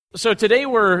So today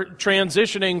we're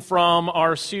transitioning from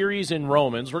our series in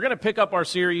Romans. We're going to pick up our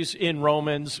series in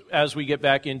Romans as we get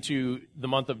back into the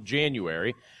month of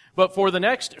January. But for the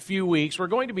next few weeks, we're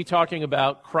going to be talking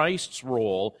about Christ's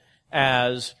role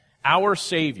as our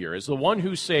Savior, as the one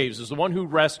who saves, as the one who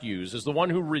rescues, as the one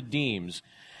who redeems.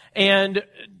 And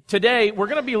today, we're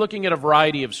going to be looking at a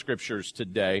variety of scriptures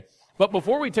today. But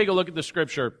before we take a look at the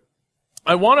scripture,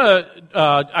 I want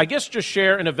to, just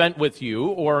share an event with you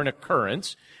or an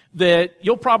occurrence that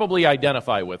you'll probably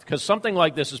identify with, because something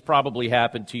like this has probably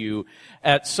happened to you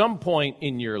at some point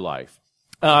in your life.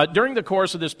 During the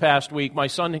course of this past week, my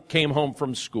son came home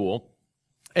from school,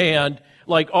 and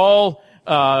like all,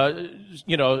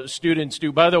 students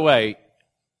do, by the way,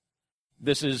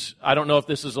 I don't know if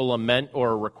this is a lament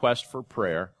or a request for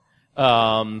prayer,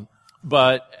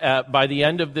 but by the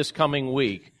end of this coming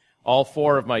week, all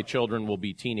 4 of my children will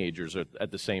be teenagers at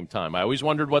the same time. I always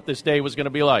wondered what this day was going to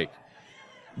be like.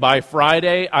 By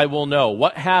Friday, I will know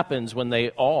what happens when they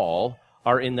all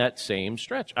are in that same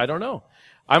stretch. I don't know.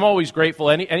 I'm always grateful.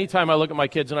 Anytime I look at my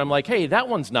kids and I'm like, hey, that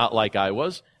one's not like I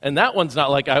was, and that one's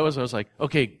not like I was like,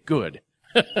 okay, good.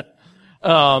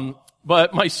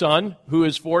 But my son, who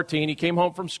is 14, he came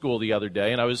home from school the other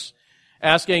day, and I was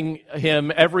asking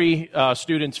him every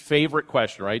student's favorite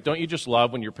question, right? Don't you just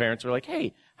love when your parents are like,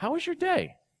 hey, how was your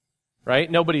day? Right?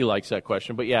 Nobody likes that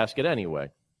question, but you ask it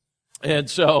anyway. And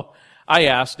so I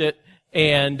asked it,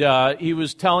 and he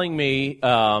was telling me,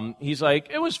 he's like,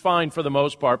 it was fine for the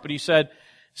most part, but he said,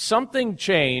 something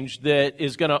changed that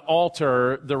is going to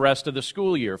alter the rest of the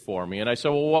school year for me. And I said,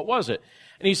 well, what was it?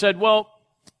 And he said, well,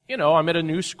 I'm at a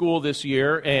new school this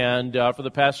year, and for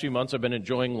the past few months I've been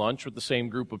enjoying lunch with the same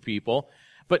group of people.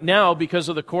 But now, because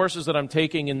of the courses that I'm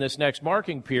taking in this next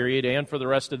marking period and for the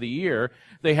rest of the year,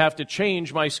 they have to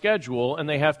change my schedule, and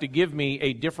they have to give me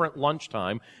a different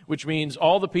lunchtime, which means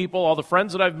all the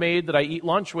friends that I've made that I eat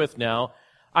lunch with now,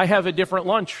 I have a different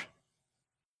lunch.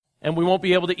 And we won't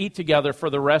be able to eat together for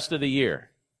the rest of the year.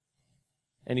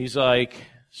 And he's like,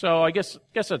 so I guess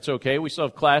that's okay. We still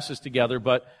have classes together,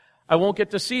 but I won't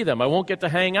get to see them. I won't get to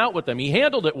hang out with them. He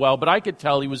handled it well, but I could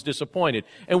tell he was disappointed.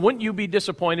 And wouldn't you be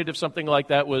disappointed if something like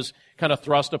that was kind of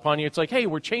thrust upon you? It's like, hey,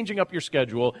 we're changing up your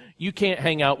schedule. You can't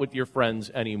hang out with your friends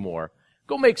anymore.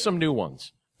 Go make some new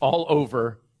ones all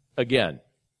over again.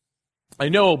 I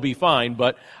know it'll be fine,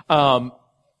 but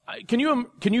can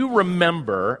you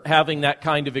remember having that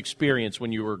kind of experience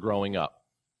when you were growing up?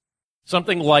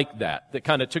 Something like that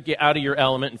kind of took you out of your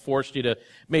element and forced you to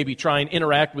maybe try and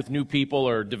interact with new people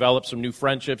or develop some new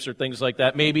friendships or things like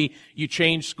that. Maybe you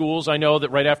changed schools. I know that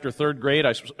right after 3rd grade,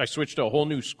 I switched to a whole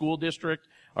new school district.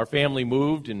 Our family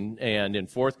moved, and in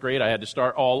 4th grade, I had to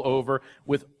start all over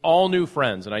with all new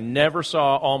friends, and I never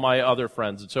saw all my other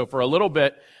friends. And so for a little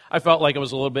bit, I felt like I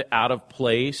was a little bit out of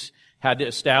place, had to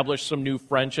establish some new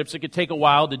friendships. It could take a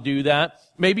while to do that.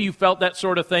 Maybe you felt that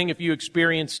sort of thing if you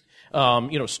experienced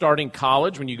starting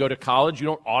college. When you go to college, you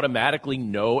don't automatically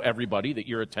know everybody that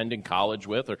you're attending college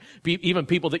with, or even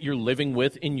people that you're living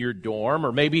with in your dorm.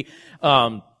 Or maybe,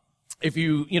 if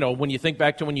when you think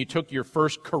back to when you took your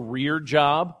first career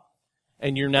job,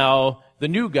 and you're now the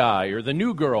new guy or the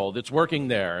new girl that's working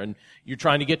there, and you're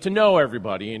trying to get to know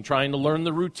everybody and trying to learn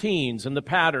the routines and the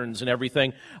patterns and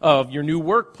everything of your new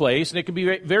workplace. And it can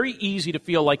be very easy to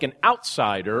feel like an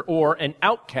outsider or an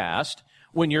outcast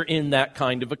when you're in that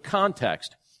kind of a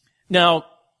context. Now,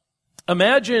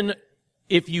 imagine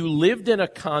if you lived in a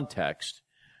context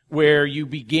where you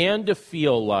began to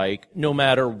feel like no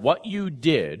matter what you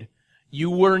did, you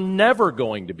were never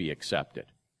going to be accepted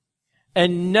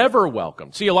and never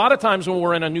welcomed. See, a lot of times when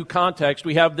we're in a new context,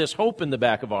 we have this hope in the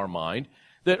back of our mind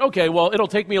that, okay, well, it'll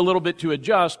take me a little bit to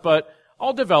adjust, but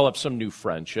I'll develop some new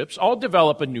friendships. I'll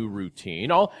develop a new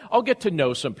routine. I'll get to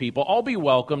know some people. I'll be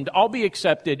welcomed. I'll be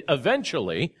accepted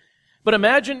eventually. But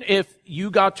imagine if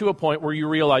you got to a point where you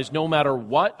realize no matter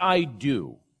what I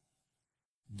do,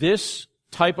 this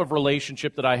type of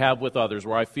relationship that I have with others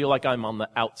where I feel like I'm on the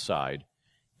outside,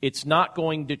 it's not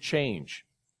going to change.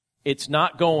 It's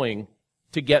not going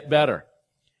to get better.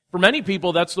 For many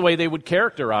people, that's the way they would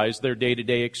characterize their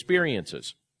day-to-day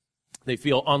experiences. They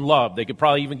feel unloved. They could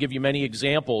probably even give you many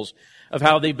examples of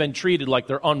how they've been treated like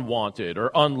they're unwanted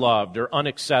or unloved or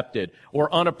unaccepted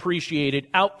or unappreciated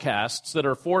outcasts that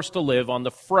are forced to live on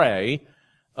the fray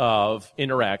of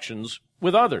interactions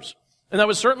with others. And that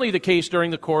was certainly the case during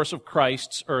the course of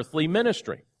Christ's earthly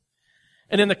ministry.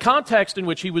 And in the context in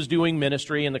which he was doing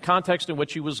ministry, in the context in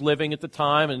which he was living at the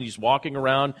time, and he's walking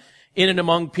around in and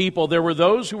among people, there were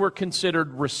those who were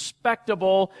considered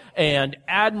respectable and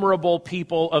admirable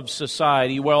people of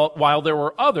society, while there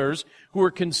were others who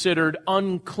were considered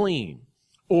unclean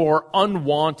or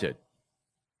unwanted.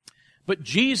 But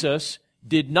Jesus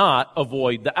did not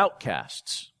avoid the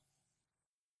outcasts.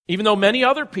 Even though many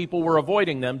other people were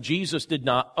avoiding them, Jesus did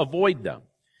not avoid them.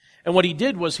 And what he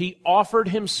did was he offered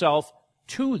himself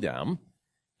to them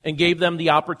and gave them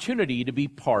the opportunity to be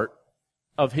part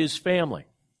of his family.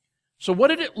 So what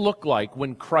did it look like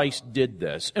when Christ did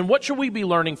this? And what should we be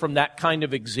learning from that kind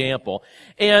of example?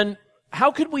 And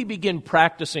how could we begin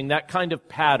practicing that kind of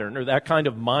pattern or that kind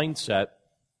of mindset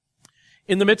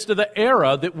in the midst of the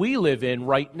era that we live in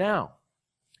right now?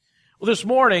 Well, this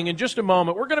morning, in just a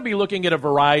moment, we're going to be looking at a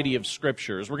variety of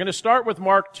scriptures. We're going to start with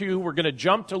Mark 2, we're going to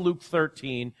jump to Luke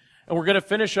 13, and we're going to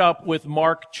finish up with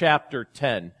Mark chapter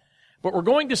 10. But we're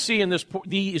going to see in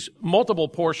these multiple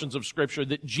portions of Scripture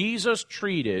that Jesus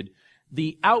treated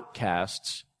the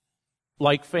outcasts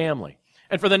like family.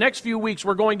 And for the next few weeks,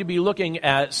 we're going to be looking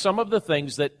at some of the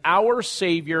things that our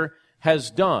Savior has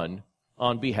done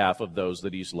on behalf of those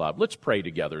that He's loved. Let's pray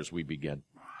together as we begin.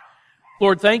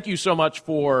 Lord, thank you so much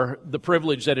for the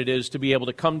privilege that it is to be able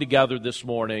to come together this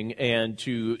morning and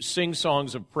to sing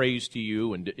songs of praise to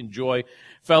you and to enjoy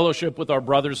fellowship with our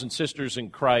brothers and sisters in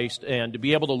Christ and to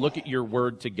be able to look at your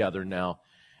word together now.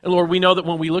 And Lord, we know that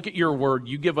when we look at your word,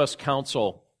 you give us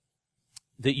counsel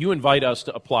that you invite us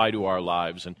to apply to our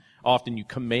lives, and often you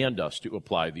command us to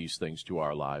apply these things to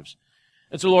our lives.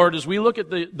 And so, Lord, as we look at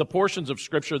the portions of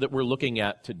Scripture that we're looking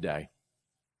at today,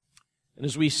 and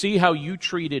as we see how you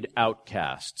treated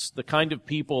outcasts, the kind of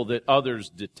people that others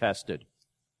detested,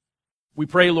 we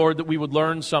pray, Lord, that we would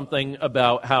learn something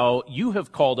about how you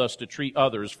have called us to treat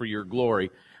others for your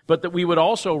glory, but that we would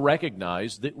also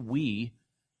recognize that we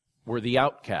were the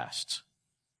outcasts,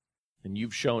 and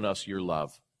you've shown us your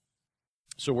love.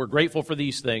 So we're grateful for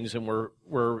these things, and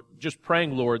we're just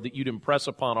praying, Lord, that you'd impress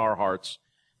upon our hearts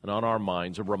and on our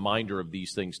minds a reminder of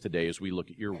these things today as we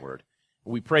look at your word.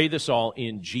 We pray this all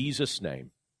in Jesus' name.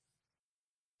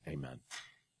 Amen.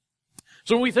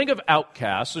 So when we think of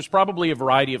outcasts, there's probably a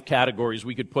variety of categories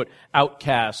we could put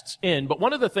outcasts in, but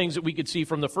one of the things that we could see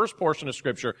from the first portion of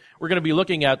Scripture we're going to be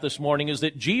looking at this morning is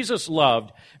that Jesus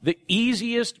loved the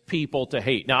easiest people to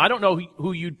hate. Now, I don't know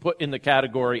who you'd put in the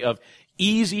category of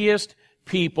easiest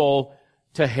people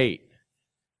to hate.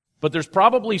 But there's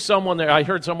probably someone there. I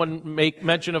heard someone make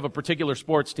mention of a particular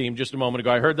sports team just a moment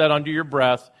ago. I heard that under your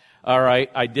breath. All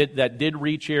right, that did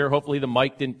reach here. Hopefully the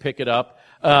mic didn't pick it up.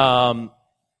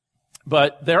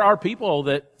 But there are people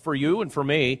that, for you and for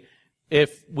me,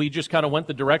 if we just kind of went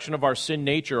the direction of our sin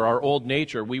nature, our old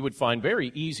nature, we would find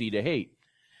very easy to hate.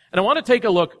 And I want to take a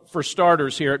look, for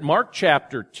starters, here at Mark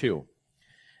chapter 2.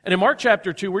 And in Mark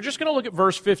chapter 2, we're just going to look at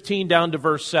verse 15 down to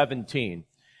verse 17.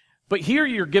 But here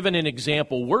we're given an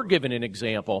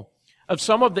example of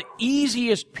some of the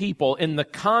easiest people in the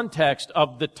context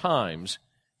of the times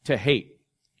to hate.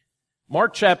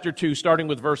 Mark chapter 2, starting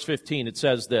with verse 15, it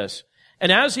says this,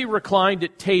 "And as he reclined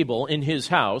at table in his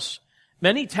house,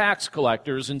 many tax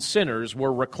collectors and sinners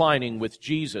were reclining with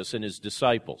Jesus and his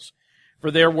disciples,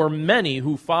 for there were many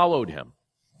who followed him.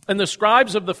 And the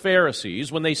scribes of the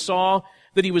Pharisees, when they saw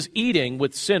that he was eating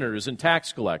with sinners and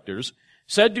tax collectors,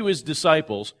 said to his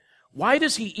disciples, 'Why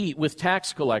does he eat with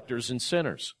tax collectors and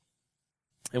sinners?'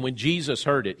 And when Jesus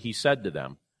heard it, he said to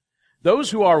them,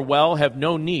 'Those who are well have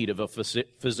no need of a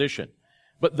physician,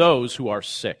 but those who are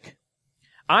sick.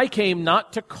 I came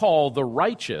not to call the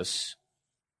righteous,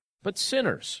 but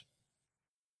sinners.'"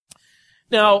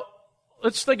 Now,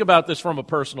 let's think about this from a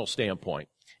personal standpoint.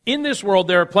 In this world,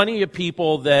 there are plenty of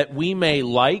people that we may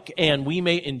like and we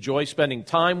may enjoy spending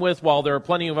time with, while there are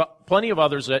plenty of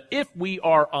others that, if we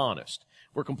are honest,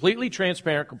 we're completely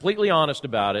transparent, completely honest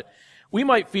about it, we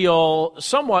might feel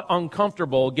somewhat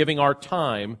uncomfortable giving our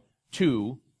time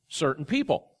to certain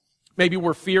people. Maybe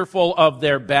we're fearful of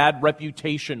their bad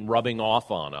reputation rubbing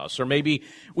off on us, or maybe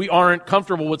we aren't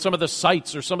comfortable with some of the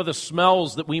sights or some of the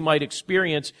smells that we might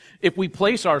experience if we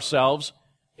place ourselves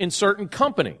in certain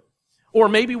company. Or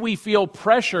maybe we feel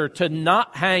pressure to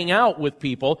not hang out with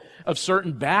people of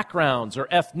certain backgrounds or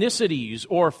ethnicities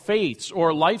or faiths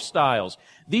or lifestyles.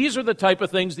 These are the type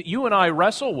of things that you and I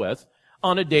wrestle with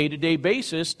on a day-to-day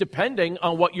basis, depending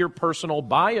on what your personal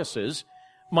biases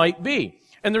might be.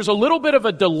 And there's a little bit of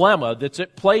a dilemma that's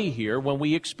at play here when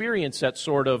we experience that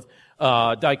sort of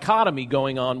dichotomy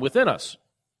going on within us.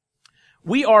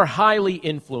 We are highly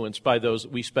influenced by those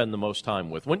that we spend the most time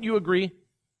with. Wouldn't you agree?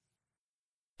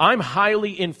 I'm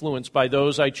highly influenced by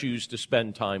those I choose to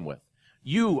spend time with.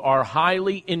 You are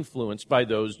highly influenced by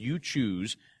those you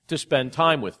choose to spend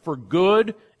time with, for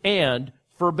good and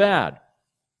for bad.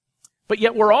 But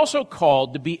yet we're also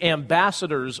called to be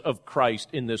ambassadors of Christ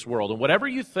in this world. And whatever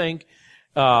you think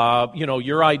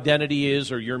your identity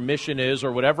is or your mission is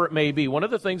or whatever it may be, one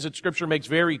of the things that Scripture makes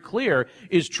very clear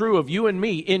is true of you and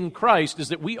me in Christ is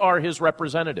that we are His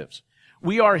representatives.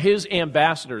 We are His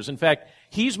ambassadors. In fact,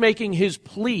 He's making His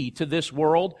plea to this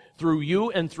world through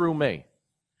you and through me.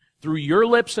 Through your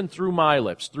lips and through my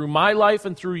lips. Through my life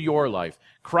and through your life.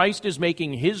 Christ is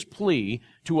making His plea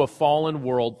to a fallen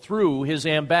world through His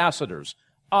ambassadors.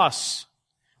 Us.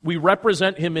 We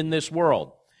represent Him in this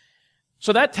world.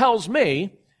 So that tells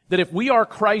me that if we are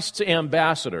Christ's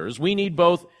ambassadors, we need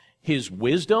both His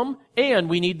wisdom and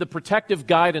we need the protective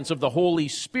guidance of the Holy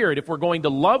Spirit if we're going to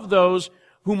love those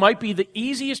who might be the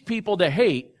easiest people to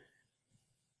hate,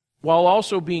 while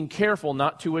also being careful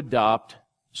not to adopt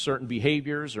certain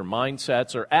behaviors or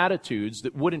mindsets or attitudes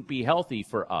that wouldn't be healthy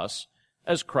for us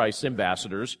as Christ's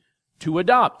ambassadors to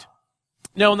adopt.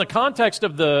 Now, in the context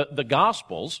of the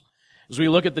Gospels, as we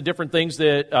look at the different things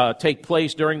that take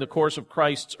place during the course of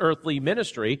Christ's earthly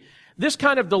ministry, this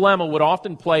kind of dilemma would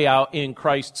often play out in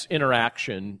Christ's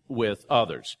interaction with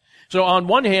others. So on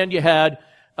one hand, you had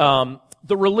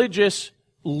the religious,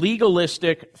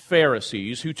 legalistic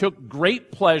Pharisees who took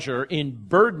great pleasure in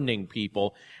burdening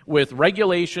people with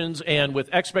regulations and with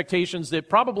expectations that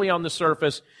probably on the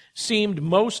surface seemed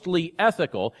mostly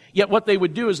ethical. Yet what they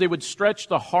would do is they would stretch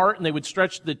the heart and they would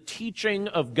stretch the teaching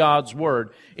of God's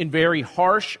Word in very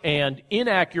harsh and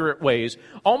inaccurate ways,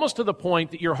 almost to the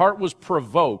point that your heart was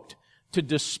provoked to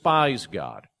despise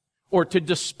God or to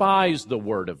despise the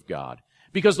Word of God.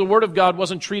 Because the Word of God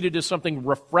wasn't treated as something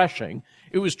refreshing.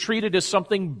 It was treated as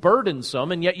something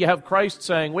burdensome, and yet you have Christ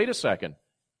saying, wait a second,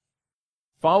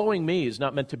 following me is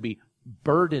not meant to be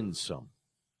burdensome.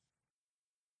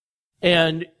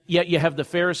 And yet you have the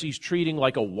Pharisees treating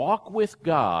like a walk with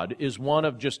God is one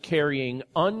of just carrying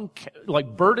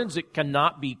like burdens that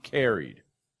cannot be carried.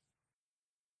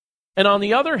 And on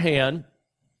the other hand,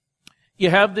 you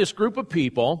have this group of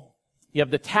people, you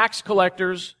have the tax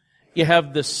collectors, you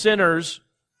have the sinners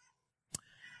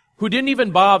who didn't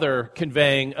even bother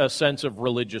conveying a sense of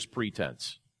religious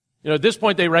pretense. At this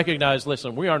point they recognize,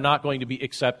 listen, we are not going to be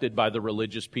accepted by the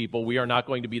religious people. We are not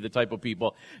going to be the type of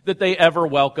people that they ever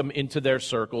welcome into their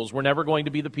circles. We're never going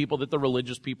to be the people that the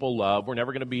religious people love. We're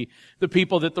never going to be the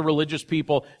people that the religious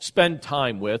people spend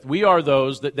time with. We are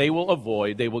those that they will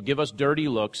avoid. They will give us dirty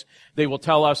looks. They will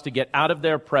tell us to get out of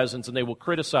their presence, and they will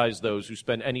criticize those who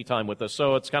spend any time with us.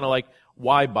 So it's kind of like,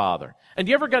 why bother? And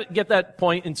do you ever get that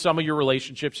point in some of your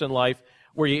relationships in life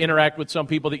where you interact with some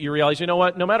people that you realize, you know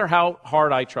what, no matter how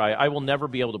hard I try, I will never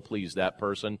be able to please that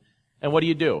person. And what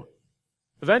do?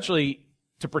 Eventually,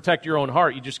 to protect your own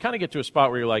heart, you just kind of get to a spot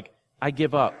where you're like, I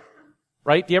give up.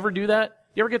 Right? Do you ever do that? Do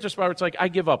you ever get to a spot where it's like, I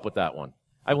give up with that one.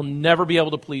 I will never be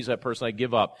able to please that person. I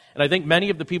give up. And I think many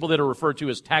of the people that are referred to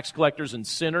as tax collectors and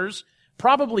sinners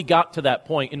probably got to that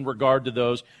point in regard to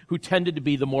those who tended to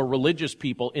be the more religious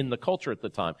people in the culture at the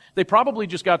time. They probably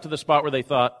just got to the spot where they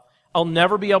thought, I'll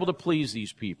never be able to please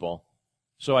these people,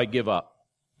 so I give up.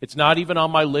 It's not even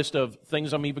on my list of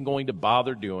things I'm even going to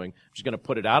bother doing. I'm just going to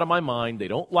put it out of my mind. They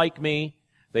don't like me.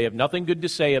 They have nothing good to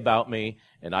say about me,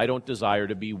 and I don't desire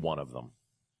to be one of them.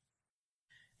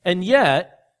 And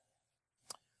yet,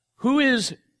 who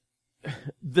is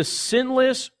the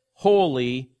sinless,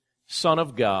 holy Son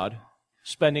of God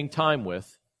spending time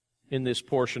with in this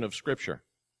portion of Scripture?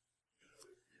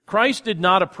 Christ did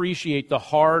not appreciate the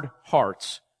hard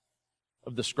hearts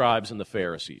of the scribes and the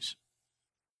Pharisees.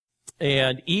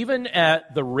 And even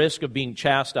at the risk of being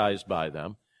chastised by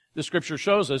them, the Scripture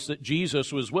shows us that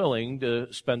Jesus was willing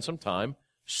to spend some time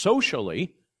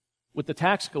socially with the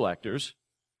tax collectors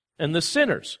and the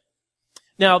sinners.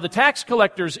 Now, the tax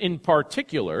collectors in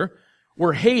particular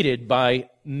were hated by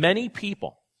many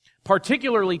people,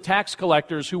 particularly tax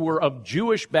collectors who were of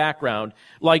Jewish background,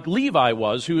 like Levi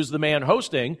was, who is the man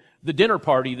hosting the dinner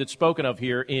party that's spoken of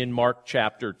here in Mark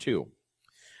chapter 2.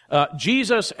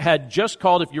 Jesus had just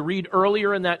called, if you read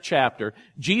earlier in that chapter,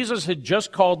 Jesus had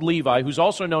just called Levi, who's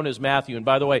also known as Matthew. And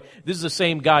by the way, this is the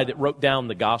same guy that wrote down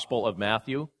the Gospel of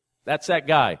Matthew. That's that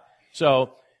guy.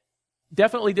 So,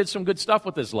 definitely did some good stuff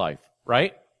with his life,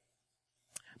 right?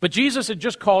 But Jesus had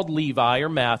just called Levi, or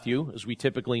Matthew, as we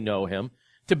typically know him,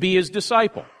 to be his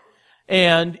disciple.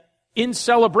 And in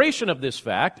celebration of this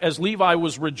fact, as Levi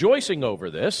was rejoicing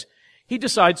over this, he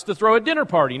decides to throw a dinner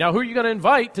party. Now, who are you going to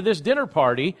invite to this dinner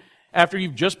party after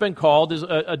you've just been called as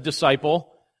a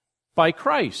disciple by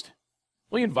Christ?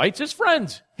 Well, he invites his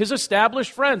friends, his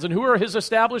established friends. And who are his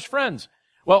established friends?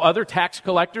 Well, other tax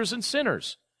collectors and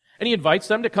sinners. And he invites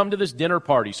them to come to this dinner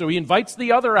party. So he invites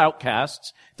the other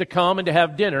outcasts to come and to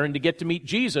have dinner and to get to meet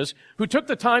Jesus, who took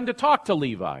the time to talk to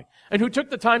Levi and who took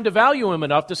the time to value him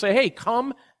enough to say, hey,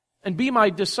 come and be my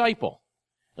disciple.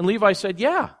 And Levi said,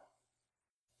 yeah,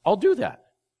 I'll do that.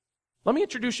 Let me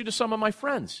introduce you to some of my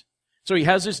friends. So he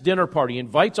has this dinner party,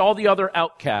 invites all the other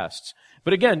outcasts.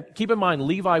 But again, keep in mind,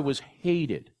 Levi was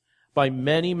hated by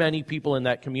many, many people in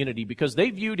that community because they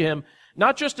viewed him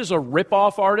not just as a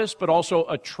rip-off artist, but also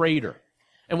a traitor.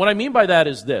 And what I mean by that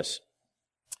is this.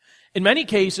 In many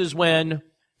cases, when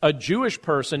a Jewish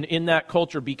person in that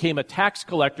culture became a tax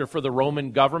collector for the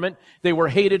Roman government, they were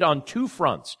hated on two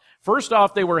fronts. First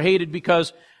off, they were hated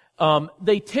because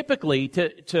they typically,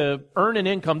 to earn an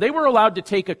income, they were allowed to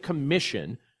take a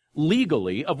commission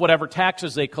legally of whatever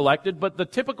taxes they collected, but the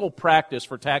typical practice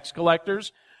for tax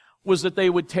collectors was that they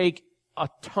would take a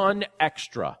ton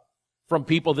extra from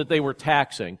people that they were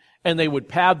taxing, and they would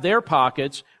pad their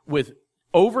pockets with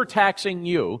overtaxing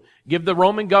you, give the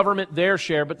Roman government their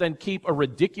share, but then keep a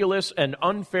ridiculous and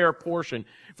unfair portion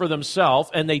for themselves,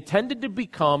 and they tended to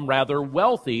become rather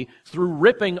wealthy through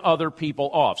ripping other people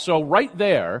off. So right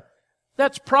there,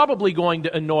 that's probably going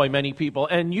to annoy many people,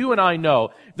 and you and I know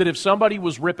that if somebody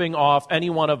was ripping off any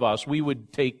one of us, we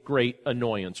would take great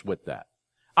annoyance with that.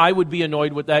 I would be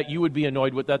annoyed with that. You would be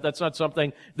annoyed with that. That's not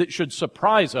something that should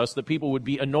surprise us, that people would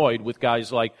be annoyed with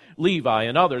guys like Levi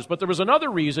and others. But there was another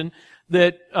reason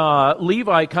that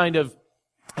Levi kind of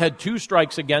had two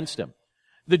strikes against him.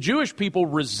 The Jewish people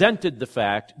resented the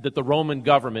fact that the Roman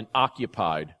government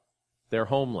occupied their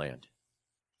homeland.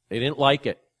 They didn't like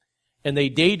it. And they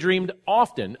daydreamed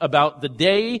often about the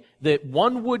day that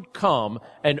one would come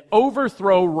and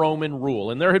overthrow Roman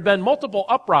rule. And there had been multiple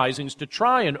uprisings to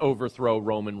try and overthrow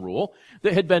Roman rule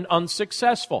that had been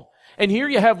unsuccessful. And here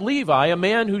you have Levi, a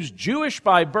man who's Jewish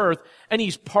by birth, and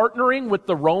he's partnering with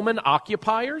the Roman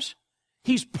occupiers.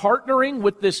 He's partnering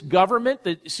with this government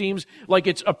that seems like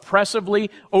it's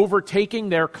oppressively overtaking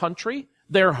their country,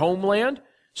 their homeland.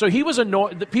 So he was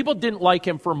annoyed. The people didn't like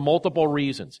him for multiple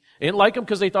reasons. They didn't like him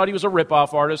because they thought he was a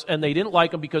rip-off artist, and they didn't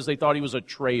like him because they thought he was a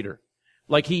traitor.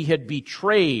 Like he had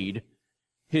betrayed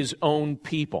his own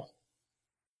people.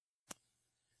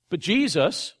 But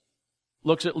Jesus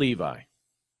looks at Levi,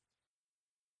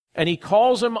 and he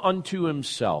calls him unto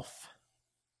himself.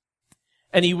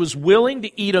 And he was willing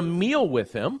to eat a meal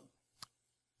with him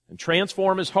and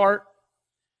transform his heart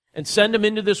and send him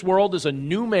into this world as a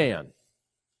new man.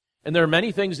 And there are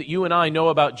many things that you and I know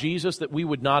about Jesus that we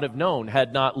would not have known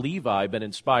had not Levi been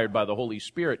inspired by the Holy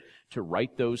Spirit to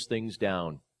write those things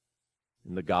down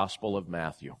in the Gospel of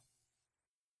Matthew.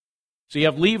 So you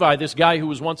have Levi, this guy who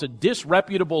was once a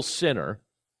disreputable sinner,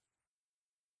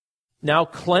 now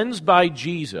cleansed by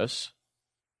Jesus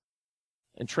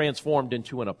and transformed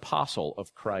into an apostle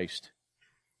of Christ.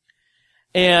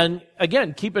 And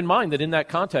again, keep in mind that in that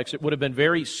context, it would have been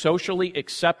very socially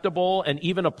acceptable and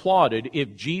even applauded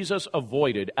if Jesus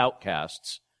avoided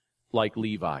outcasts like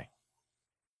Levi.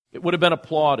 It would have been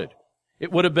applauded.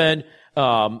 It would have been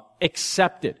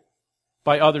accepted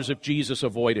by others if Jesus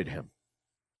avoided him.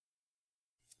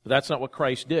 But that's not what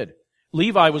Christ did.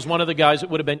 Levi was one of the guys that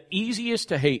would have been easiest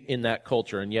to hate in that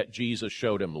culture, and yet Jesus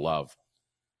showed him love.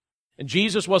 And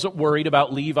Jesus wasn't worried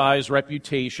about Levi's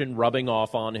reputation rubbing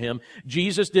off on him.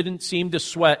 Jesus didn't seem to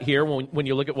sweat here when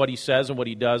you look at what he says and what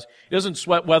he does. He doesn't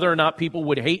sweat whether or not people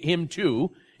would hate him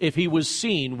too if he was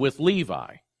seen with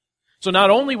Levi. So not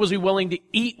only was he willing to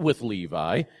eat with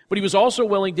Levi, but he was also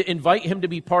willing to invite him to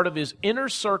be part of his inner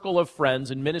circle of friends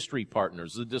and ministry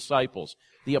partners, the disciples,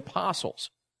 the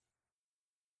apostles.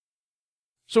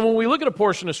 So when we look at a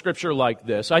portion of Scripture like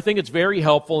this, I think it's very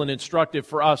helpful and instructive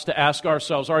for us to ask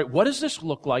ourselves, all right, what does this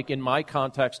look like in my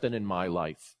context and in my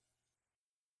life?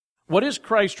 What is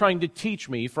Christ trying to teach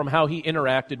me from how he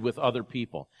interacted with other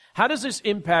people? How does this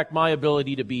impact my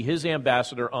ability to be his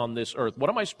ambassador on this earth? What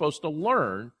am I supposed to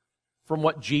learn from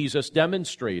what Jesus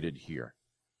demonstrated here?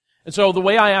 And so the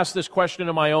way I ask this question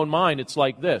in my own mind, it's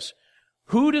like this.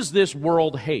 Who does this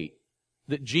world hate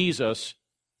that Jesus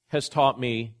has taught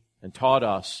me and taught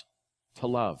us to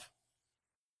love?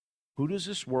 Who does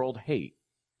this world hate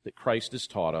that Christ has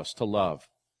taught us to love?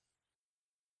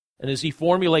 And as he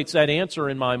formulates that answer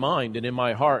in my mind and in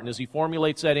my heart, and as he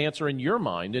formulates that answer in your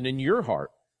mind and in your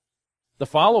heart, the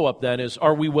follow-up then is,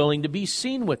 are we willing to be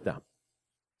seen with them?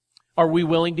 Are we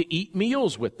willing to eat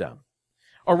meals with them?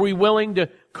 Are we willing to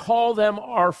call them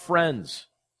our friends?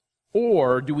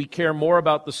 Or do we care more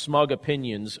about the smug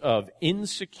opinions of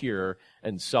insecure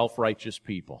and self-righteous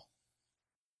people?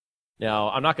 Now,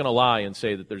 I'm not going to lie and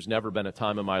say that there's never been a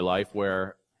time in my life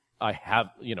where I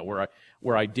have,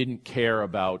 where I didn't care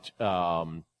about,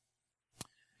 the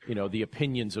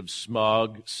opinions of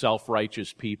smug,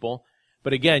 self-righteous people.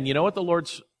 But again, you know what the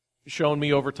Lord's shown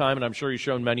me over time, and I'm sure He's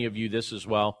shown many of you this as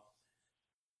well?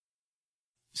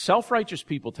 Self-righteous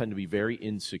people tend to be very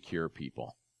insecure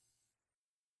people.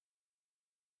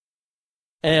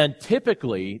 And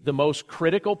typically, the most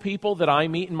critical people that I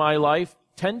meet in my life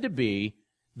tend to be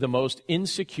the most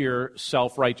insecure,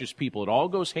 self-righteous people. It all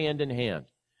goes hand in hand.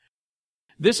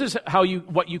 This is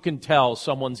what you can tell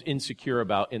someone's insecure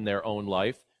about in their own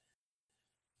life.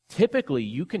 Typically,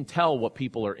 you can tell what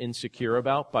people are insecure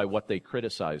about by what they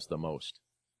criticize the most.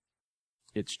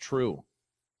 It's true.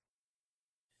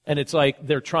 And it's like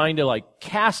they're trying to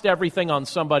cast everything on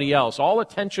somebody else, all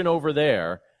attention over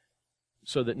there,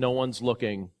 so that no one's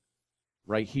looking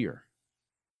right here.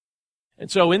 And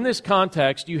so in this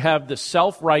context, you have the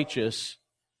self-righteous,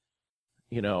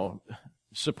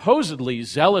 supposedly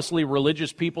zealously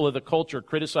religious people of the culture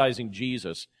criticizing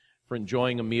Jesus for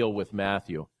enjoying a meal with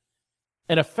Matthew.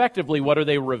 And effectively, what are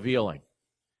they revealing?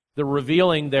 They're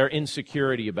revealing their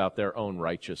insecurity about their own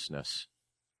righteousness.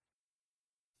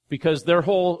 Because their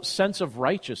whole sense of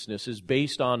righteousness is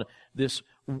based on this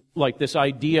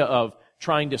idea of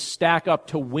trying to stack up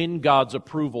to win God's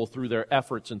approval through their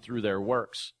efforts and through their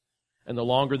works. And the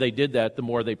longer they did that, the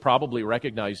more they probably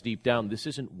recognized deep down, this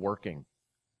isn't working.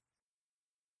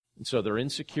 And so their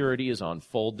insecurity is on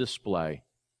full display.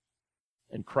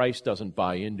 And Christ doesn't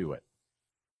buy into it.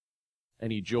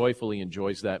 And He joyfully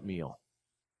enjoys that meal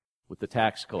with the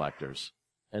tax collectors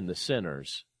and the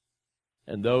sinners.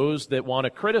 And those that want to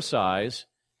criticize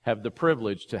have the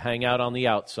privilege to hang out on the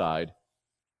outside,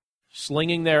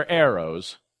 slinging their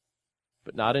arrows,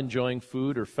 but not enjoying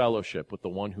food or fellowship with the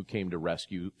one who came to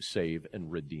rescue, save,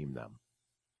 and redeem them.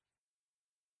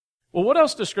 Well, what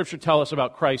else does Scripture tell us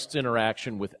about Christ's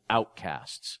interaction with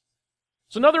outcasts?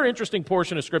 It's another interesting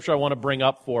portion of Scripture I want to bring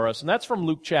up for us, and that's from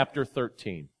Luke chapter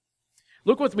 13.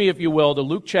 Look with me, if you will, to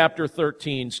Luke chapter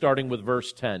 13, starting with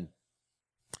verse 10.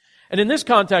 And in this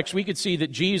context, we could see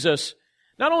that Jesus,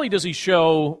 not only does He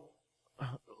show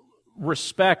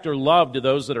respect or love to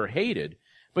those that are hated,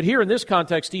 but here in this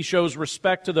context, He shows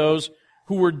respect to those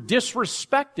who were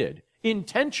disrespected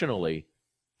intentionally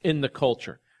in the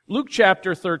culture. Luke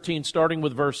chapter 13, starting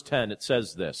with verse 10, it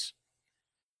says this.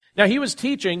 Now He was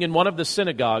teaching in one of the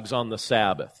synagogues on the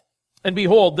Sabbath. And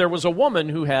behold, there was a woman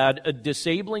who had a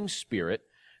disabling spirit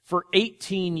for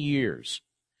 18 years.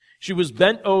 She was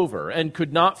bent over and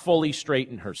could not fully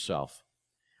straighten herself.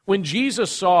 When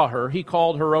Jesus saw her, He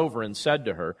called her over and said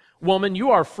to her, "Woman, you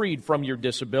are freed from your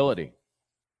disability." And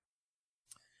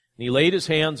He laid His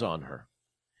hands on her,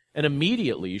 and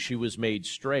immediately she was made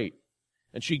straight,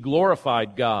 and she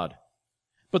glorified God.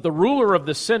 But the ruler of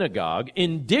the synagogue,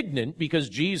 indignant because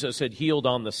Jesus had healed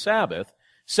on the Sabbath,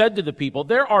 said to the people,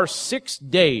 "There are 6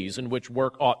 days in which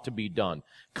work ought to be done.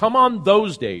 Come on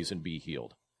those days and be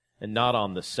healed, and not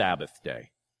on the Sabbath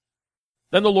day."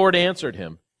 Then the Lord answered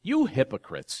him, "You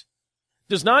hypocrites!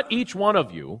 Does not each one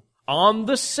of you, on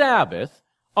the Sabbath,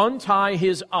 untie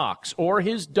his ox or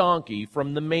his donkey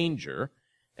from the manger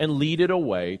and lead it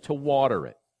away to water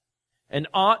it? And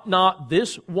ought not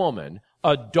this woman,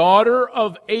 a daughter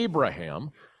of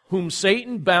Abraham, whom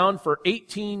Satan bound for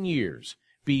 18 years,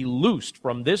 be loosed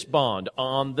from this bond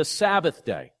on the Sabbath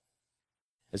day?"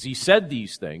 As He said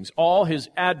these things, all His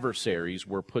adversaries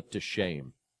were put to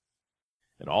shame.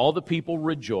 And all the people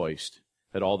rejoiced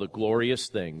at all the glorious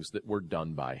things that were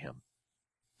done by Him.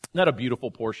 Isn't that a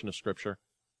beautiful portion of Scripture?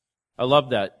 I love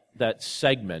that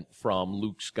segment from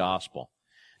Luke's Gospel.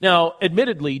 Now,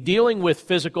 admittedly, dealing with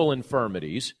physical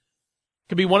infirmities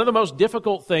can be one of the most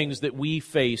difficult things that we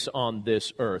face on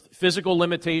this earth. Physical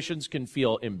limitations can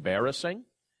feel embarrassing.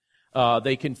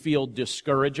 They can feel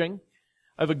discouraging.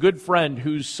 I have a good friend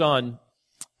whose son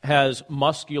has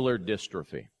muscular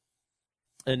dystrophy.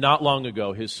 And not long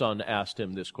ago, his son asked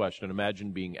him this question.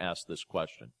 Imagine being asked this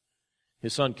question.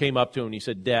 His son came up to him and he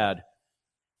said, "Dad,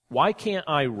 why can't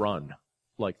I run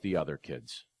like the other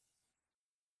kids?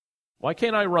 Why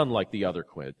can't I run like the other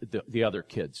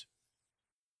kids?"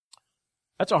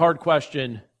 That's a hard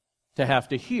question to have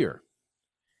to hear.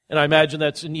 And I imagine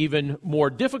that's an even more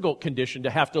difficult condition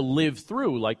to have to live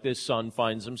through, like this son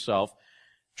finds himself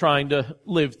trying to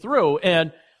live through.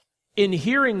 And in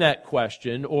hearing that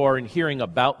question, or in hearing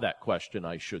about that question,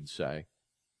 I should say,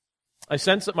 I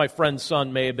sense that my friend's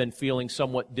son may have been feeling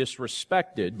somewhat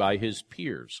disrespected by his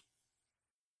peers.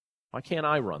 Why can't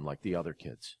I run like the other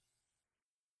kids?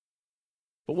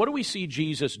 But what do we see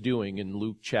Jesus doing in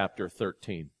Luke chapter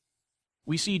 13?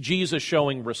 We see Jesus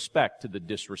showing respect to the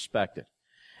disrespected.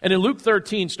 And in Luke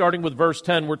 13, starting with verse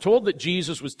 10, we're told that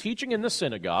Jesus was teaching in the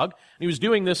synagogue, and He was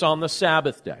doing this on the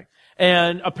Sabbath day.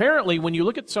 And apparently, when you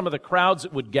look at some of the crowds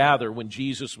that would gather when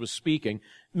Jesus was speaking,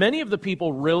 many of the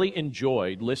people really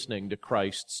enjoyed listening to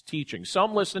Christ's teaching.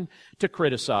 Some listened to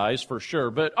criticize, for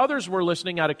sure, but others were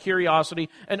listening out of curiosity,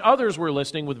 and others were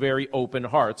listening with very open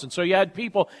hearts. And so you had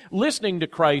people listening to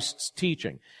Christ's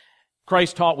teaching.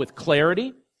 Christ taught with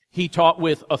clarity. He taught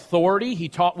with authority. He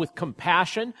taught with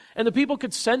compassion. And the people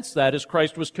could sense that as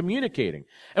Christ was communicating.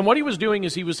 And what he was doing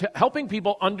is he was helping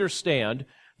people understand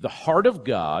the heart of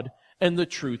God and the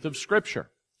truth of Scripture.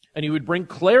 And he would bring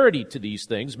clarity to these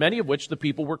things, many of which the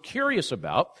people were curious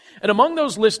about. And among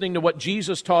those listening to what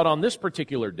Jesus taught on this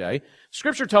particular day,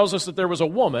 Scripture tells us that there was a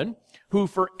woman who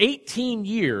for 18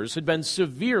 years had been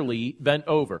severely bent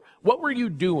over. What were you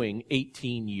doing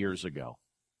 18 years ago?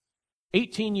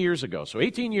 18 years ago. So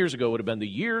 18 years ago would have been the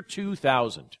year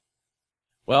 2000.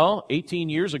 Well, 18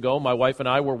 years ago, my wife and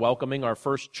I were welcoming our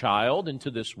first child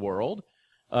into this world.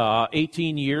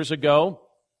 18 years ago,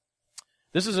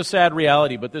 this is a sad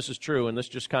reality, but this is true, and this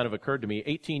just kind of occurred to me.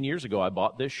 18 years ago, I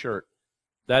bought this shirt.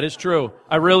 That is true.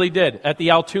 I really did. At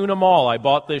the Altoona Mall, I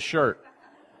bought this shirt.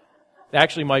 It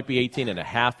actually might be 18 and a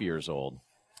half years old.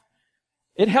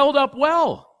 It held up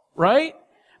well, right?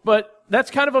 But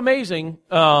that's kind of amazing,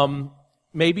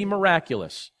 maybe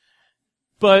miraculous.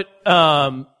 But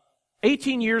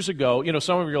 18 years ago,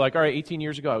 some of you are like, all right, 18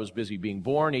 years ago I was busy being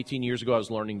born. 18 years ago I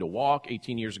was learning to walk.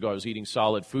 18 years ago I was eating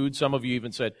solid food. Some of you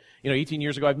even said, 18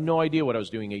 years ago I have no idea what I was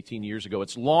doing 18 years ago.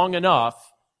 It's long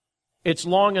enough. It's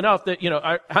long enough that,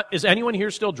 is anyone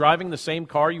here still driving the same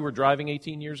car you were driving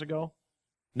 18 years ago?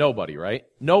 Nobody, right?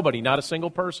 Nobody, not a single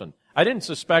person. I didn't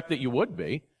suspect that you would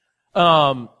be.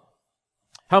 How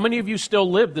many of you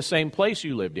still live the same place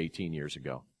you lived 18 years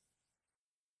ago?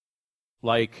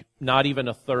 Like, not even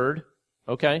a third,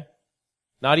 okay?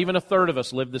 Not even a third of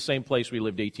us live the same place we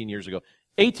lived 18 years ago.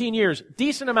 18 years,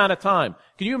 decent amount of time.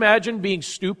 Can you imagine being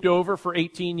stooped over for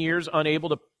 18 years,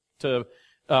 unable to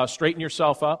straighten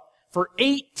yourself up? For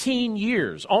 18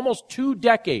 years, almost 2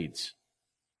 decades.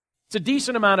 It's a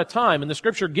decent amount of time, and the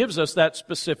Scripture gives us that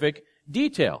specific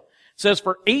detail. It says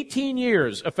for 18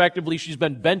 years, effectively, she's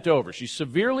been bent over. She's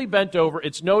severely bent over.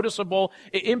 It's noticeable.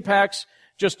 It impacts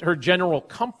just her general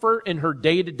comfort in her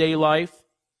day-to-day life.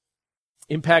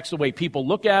 Impacts the way people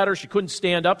look at her. She couldn't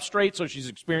stand up straight, so she's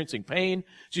experiencing pain.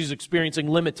 She's experiencing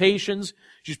limitations.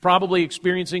 She's probably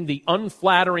experiencing the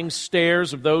unflattering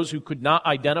stares of those who could not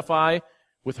identify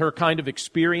with her kind of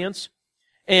experience.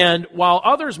 And while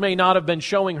others may not have been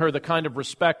showing her the kind of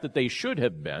respect that they should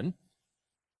have been,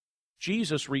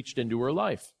 Jesus reached into her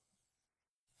life.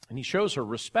 And he shows her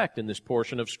respect in this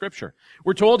portion of Scripture.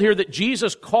 We're told here that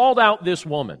Jesus called out this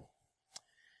woman,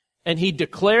 and he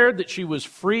declared that she was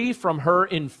free from her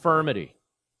infirmity.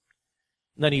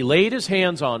 And then he laid his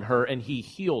hands on her, and he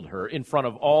healed her in front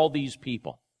of all these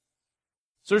people.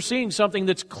 So they're seeing something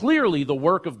that's clearly the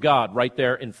work of God right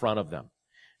there in front of them.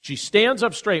 She stands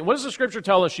up straight. What does the Scripture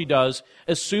tell us she does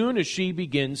as soon as she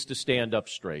begins to stand up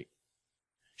straight?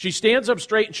 She stands up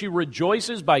straight and she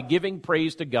rejoices by giving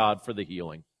praise to God for the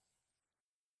healing.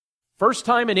 First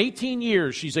time in 18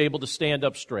 years she's able to stand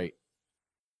up straight.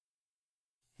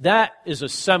 That is a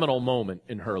seminal moment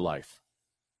in her life.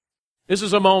 This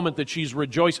is a moment that she's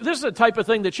rejoicing. This is the type of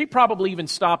thing that she probably even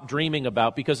stopped dreaming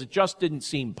about because it just didn't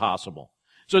seem possible.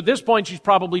 So at this point she's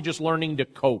probably just learning to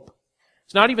cope.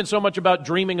 It's not even so much about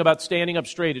dreaming about standing up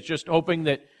straight. It's just hoping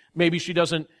that maybe she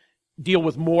doesn't deal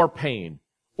with more pain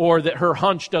or that her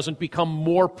hunch doesn't become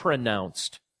more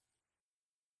pronounced.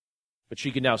 But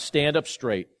she can now stand up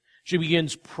straight. She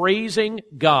begins praising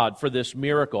God for this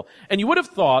miracle. And you would have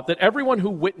thought that everyone who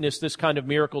witnessed this kind of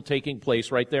miracle taking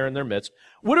place right there in their midst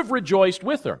would have rejoiced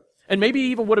with her and maybe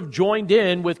even would have joined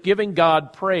in with giving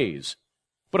God praise.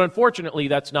 But unfortunately,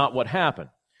 that's not what happened.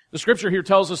 The Scripture here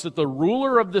tells us that the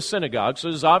ruler of the synagogue, so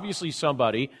this is obviously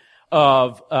somebody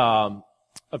of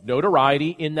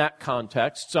notoriety in that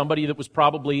context, somebody that was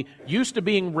probably used to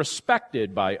being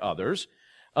respected by others.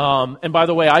 And by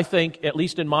the way, I think, at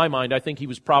least in my mind, I think he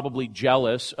was probably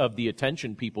jealous of the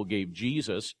attention people gave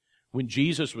Jesus. When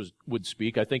Jesus would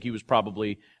speak, I think he was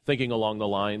probably thinking along the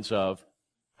lines of,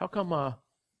 how come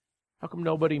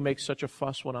nobody makes such a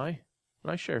fuss when I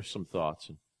share some thoughts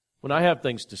and when I have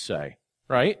things to say?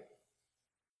 Right?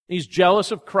 He's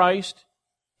jealous of Christ.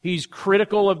 He's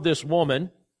critical of this woman.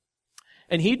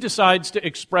 And he decides to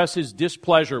express his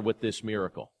displeasure with this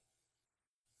miracle.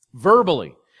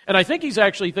 Verbally. And I think he's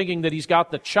actually thinking that he's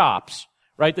got the chops,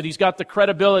 right? That he's got the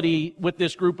credibility with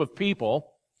this group of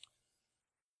people.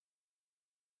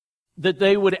 That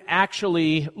they would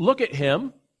actually look at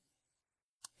him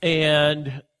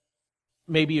and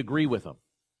maybe agree with him.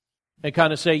 And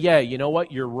kind of say, yeah, you know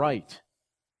what? You're right.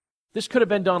 This could have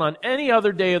been done on any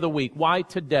other day of the week. Why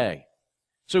today?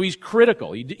 So he's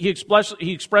critical. He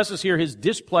expresses here his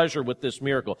displeasure with this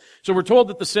miracle. So we're told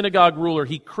that the synagogue ruler,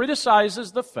 he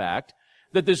criticizes the fact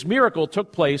that this miracle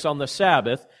took place on the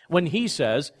Sabbath when he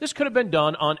says this could have been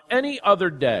done on any other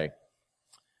day.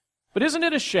 But isn't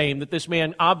it a shame that this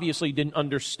man obviously didn't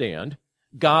understand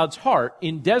God's heart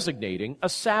in designating a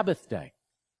Sabbath day?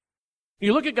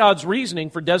 You look at God's reasoning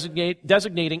for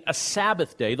designating a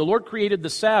Sabbath day. The Lord created the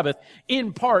Sabbath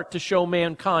in part to show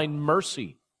mankind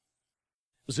mercy.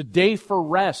 It was a day for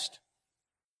rest,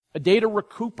 a day to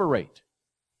recuperate,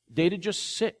 a day to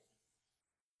just sit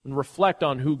and reflect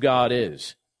on who God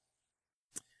is.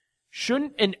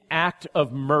 Shouldn't an act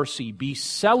of mercy be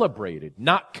celebrated,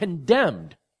 not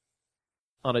condemned,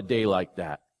 on a day like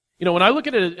that? You know, when I look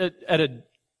at an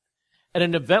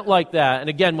event like that, and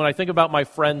again, when I think about my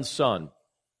friend's son,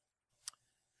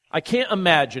 I can't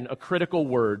imagine a critical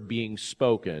word being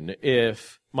spoken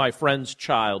if my friend's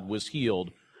child was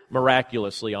healed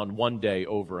miraculously on one day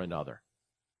over another.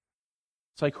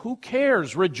 It's like, who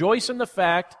cares? Rejoice in the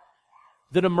fact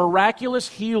that a miraculous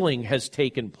healing has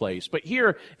taken place. But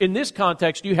here, in this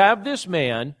context, you have this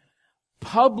man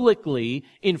publicly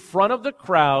in front of the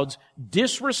crowds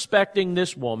disrespecting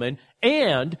this woman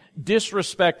and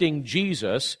disrespecting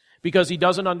Jesus because he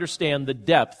doesn't understand the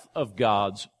depth of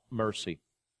God's mercy.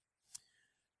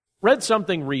 Read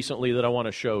something recently that I want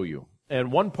to show you. And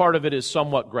one part of it is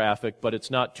somewhat graphic, but it's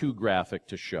not too graphic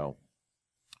to show.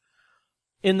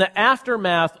 In the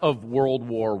aftermath of World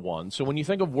War I, so when you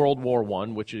think of World War I,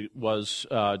 which was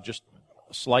just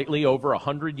slightly over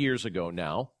 100 years ago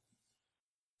now,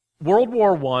 World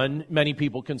War I, many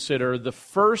people consider the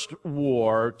first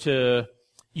war to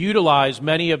utilize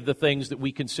many of the things that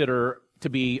we consider to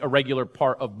be a regular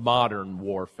part of modern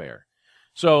warfare.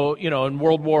 So, you know, in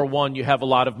World War I, you have a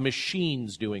lot of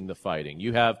machines doing the fighting.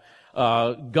 You have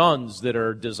guns that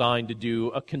are designed to do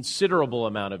a considerable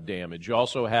amount of damage. You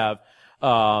also have,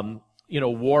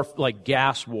 like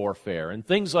gas warfare and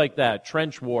things like that,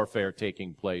 trench warfare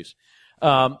taking place.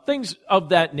 Things of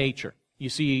that nature. You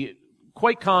see,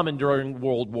 quite common during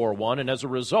World War I, and as a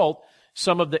result,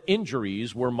 some of the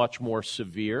injuries were much more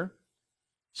severe.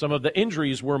 Some of the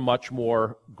injuries were much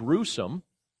more gruesome.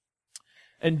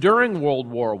 And during World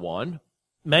War I,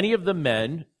 many of the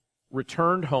men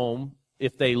returned home,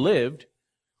 if they lived,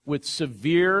 with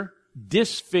severe,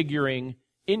 disfiguring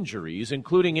injuries,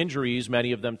 including injuries,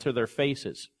 many of them, to their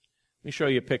faces. Let me show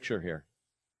you a picture here.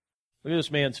 Look at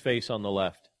this man's face on the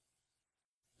left.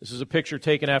 This is a picture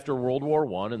taken after World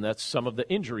War I, and that's some of the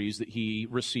injuries that he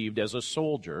received as a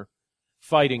soldier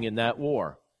fighting in that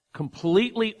war.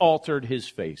 Completely altered his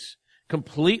face.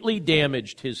 Completely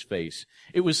damaged his face.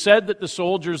 It was said that the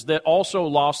soldiers that also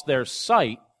lost their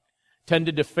sight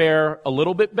tended to fare a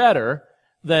little bit better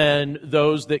than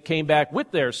those that came back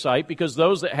with their sight, because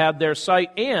those that had their sight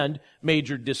and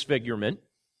major disfigurement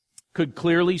could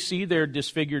clearly see their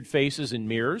disfigured faces in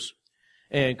mirrors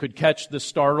and could catch the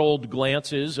startled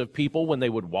glances of people when they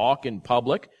would walk in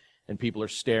public and people are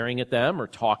staring at them or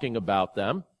talking about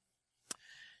them.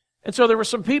 And so there were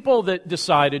some people that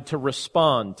decided to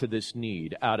respond to this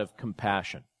need out of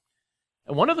compassion.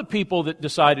 And one of the people that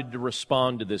decided to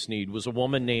respond to this need was a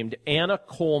woman named Anna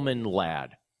Coleman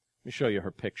Ladd. Let me show you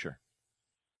her picture.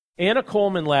 Anna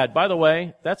Coleman Ladd, by the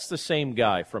way, that's the same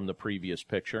guy from the previous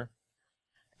picture.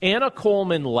 Anna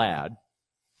Coleman Ladd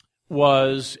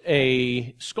was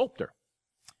a sculptor.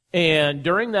 And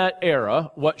during that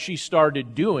era, what she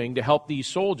started doing to help these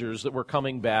soldiers that were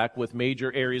coming back with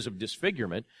major areas of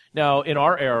disfigurement. Now, in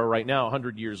our era right now,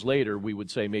 100 years later, we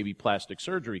would say maybe plastic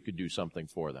surgery could do something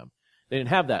for them. They didn't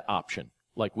have that option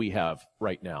like we have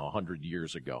right now 100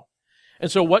 years ago. And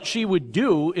so what she would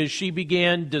do is she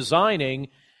began designing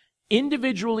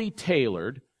individually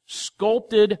tailored,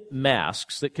 sculpted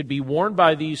masks that could be worn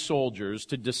by these soldiers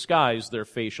to disguise their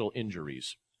facial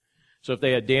injuries. So if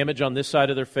they had damage on this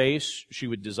side of their face, she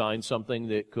would design something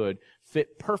that could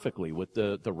fit perfectly with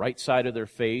the right side of their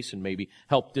face and maybe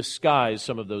help disguise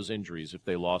some of those injuries. If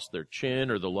they lost their chin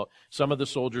or some of the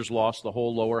soldiers lost the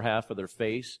whole lower half of their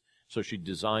face, so she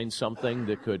designed something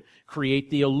that could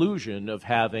create the illusion of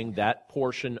having that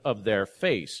portion of their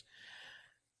face.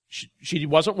 She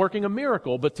wasn't working a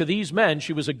miracle, but to these men,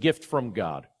 she was a gift from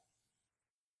God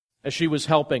as she was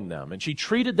helping them. And she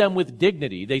treated them with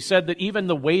dignity. They said that even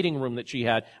the waiting room that she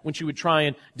had, when she would try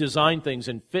and design things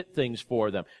and fit things for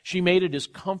them, she made it as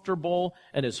comfortable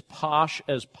and as posh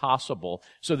as possible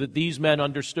so that these men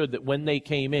understood that when they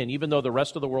came in, even though the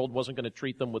rest of the world wasn't going to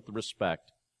treat them with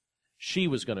respect, she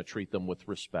was going to treat them with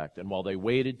respect. And while they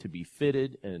waited to be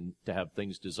fitted and to have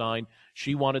things designed,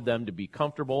 she wanted them to be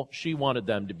comfortable. She wanted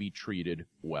them to be treated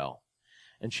well.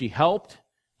 And she helped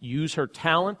use her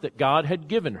talent that God had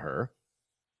given her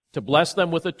to bless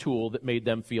them with a tool that made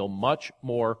them feel much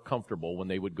more comfortable when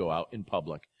they would go out in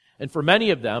public. And for many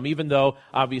of them, even though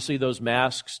obviously those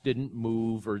masks didn't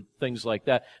move or things like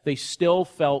that, they still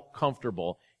felt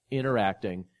comfortable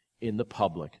interacting in the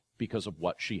public because of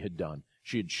what she had done.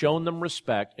 She had shown them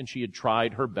respect, and she had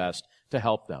tried her best to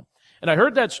help them. And I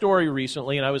heard that story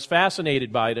recently, and I was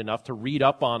fascinated by it enough to read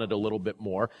up on it a little bit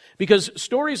more, because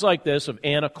stories like this of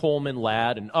Anna Coleman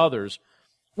Ladd and others,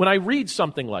 when I read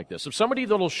something like this, of somebody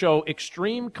that will show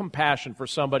extreme compassion for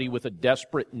somebody with a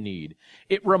desperate need,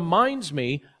 it reminds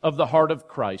me of the heart of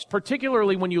Christ,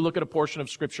 particularly when you look at a portion of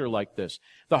Scripture like this.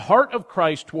 The heart of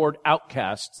Christ toward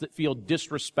outcasts that feel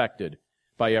disrespected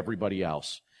by everybody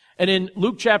else. And in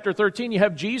Luke chapter 13, you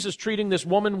have Jesus treating this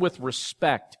woman with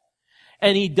respect.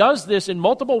 And he does this in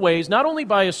multiple ways, not only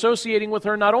by associating with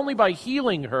her, not only by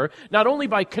healing her, not only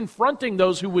by confronting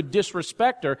those who would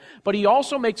disrespect her, but he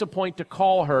also makes a point to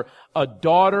call her a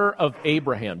daughter of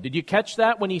Abraham. Did you catch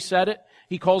that when he said it?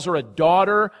 He calls her a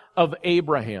daughter of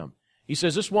Abraham. He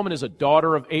says this woman is a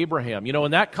daughter of Abraham. You know,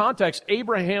 in that context,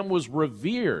 Abraham was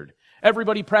revered.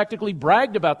 Everybody practically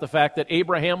bragged about the fact that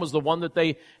Abraham was the one that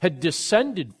they had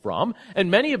descended from. And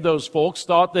many of those folks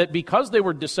thought that because they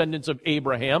were descendants of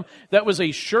Abraham, that was a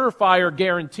surefire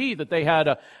guarantee that they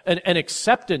had an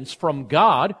acceptance from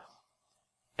God.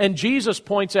 And Jesus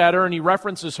points at her and he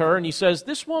references her and he says,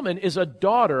 this woman is a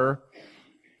daughter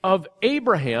of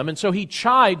Abraham. And so he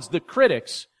chides the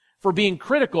critics for being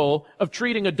critical of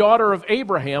treating a daughter of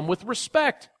Abraham with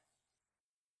respect.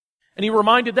 And he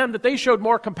reminded them that they showed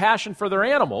more compassion for their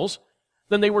animals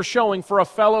than they were showing for a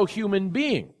fellow human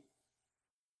being.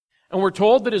 And we're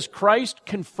told that as Christ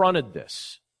confronted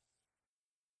this,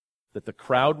 that the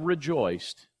crowd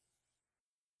rejoiced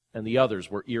and the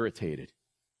others were irritated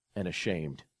and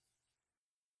ashamed.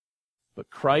 But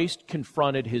Christ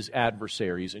confronted his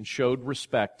adversaries and showed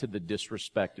respect to the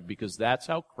disrespected, because that's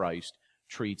how Christ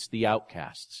treats the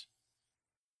outcasts.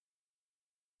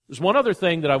 There's one other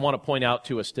thing that I want to point out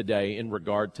to us today in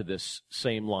regard to this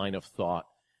same line of thought,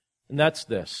 and that's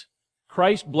this.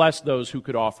 Christ blessed those who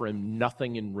could offer him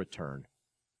nothing in return.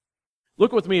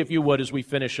 Look with me, if you would, as we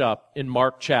finish up in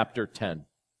Mark chapter 10.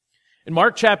 In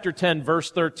Mark chapter 10,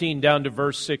 verse 13 down to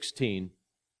verse 16,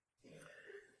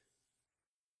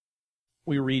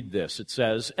 we read this. It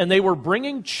says, "And they were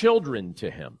bringing children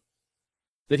to him,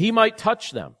 that he might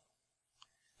touch them.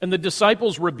 And the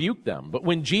disciples rebuked them. But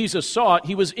when Jesus saw it,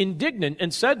 he was indignant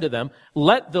and said to them,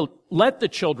 Let the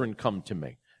children come to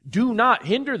me. Do not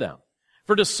hinder them,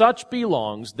 for to such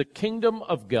belongs the kingdom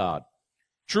of God.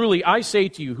 Truly, I say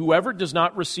to you, whoever does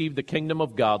not receive the kingdom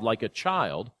of God like a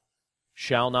child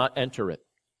shall not enter it.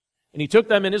 And he took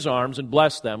them in his arms and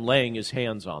blessed them, laying his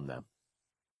hands on them."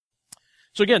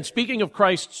 So again, speaking of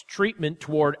Christ's treatment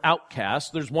toward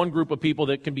outcasts, there's one group of people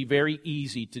that can be very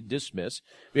easy to dismiss,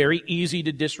 very easy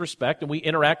to disrespect, and we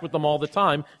interact with them all the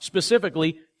time,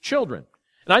 specifically children.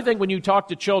 And I think when you talk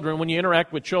to children, when you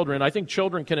interact with children, I think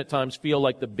children can at times feel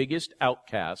like the biggest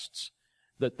outcasts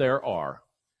that there are.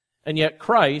 And yet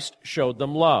Christ showed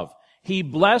them love. He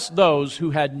blessed those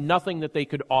who had nothing that they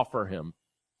could offer him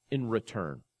in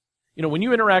return. You know, when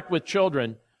you interact with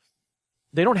children,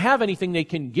 they don't have anything they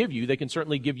can give you. They can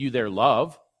certainly give you their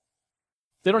love.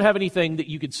 They don't have anything that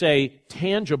you could say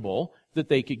tangible that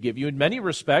they could give you. In many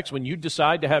respects, when you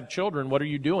decide to have children, what are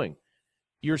you doing?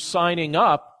 You're signing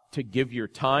up to give your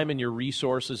time and your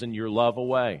resources and your love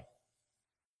away.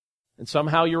 And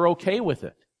somehow you're okay with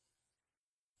it.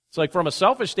 It's like, from a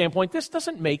selfish standpoint, this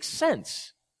doesn't make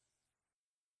sense.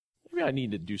 Maybe I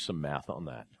need to do some math on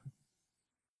that.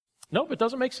 Nope, it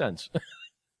doesn't make sense.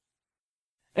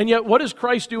 And yet, what does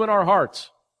Christ do in our hearts?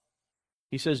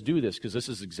 He says, do this, because this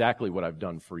is exactly what I've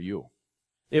done for you.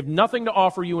 They have nothing to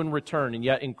offer you in return, and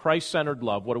yet in Christ-centered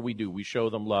love, what do? We show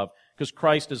them love, because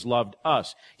Christ has loved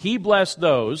us. He blessed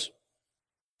those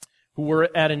who were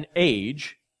at an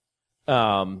age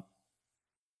when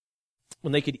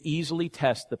they could easily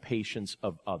test the patience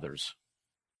of others.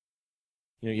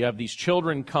 You know, you have these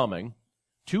children coming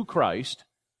to Christ,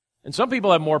 and some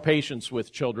people have more patience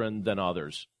with children than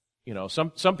others. You know,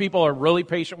 some people are really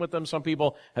patient with them. Some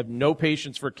people have no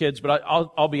patience for kids. But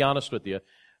I'll be honest with you.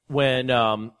 When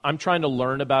I'm trying to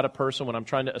learn about a person, when I'm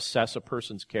trying to assess a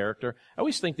person's character, I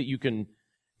always think that you can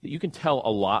tell a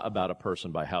lot about a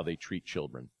person by how they treat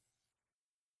children.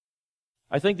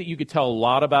 I think that you could tell a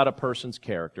lot about a person's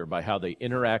character by how they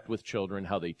interact with children,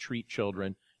 how they treat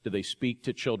children. Do they speak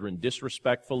to children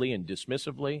disrespectfully and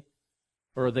dismissively?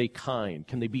 Or are they kind?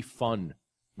 Can they be fun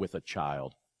with a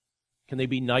child? Can they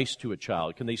be nice to a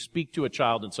child? Can they speak to a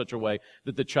child in such a way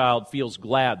that the child feels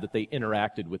glad that they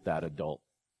interacted with that adult?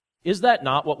 Is that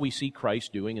not what we see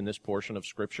Christ doing in this portion of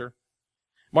Scripture?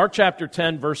 Mark chapter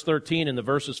 10, verse 13, and the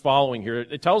verses following here,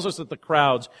 it tells us that the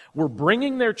crowds were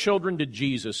bringing their children to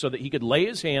Jesus so that he could lay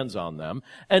his hands on them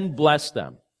and bless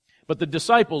them. But the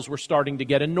disciples were starting to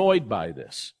get annoyed by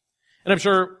this. And I'm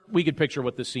sure we could picture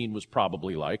what the scene was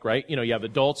probably like, right? You know, you have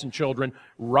adults and children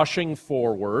rushing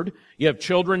forward. You have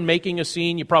children making a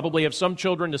scene. You probably have some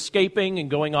children escaping and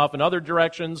going off in other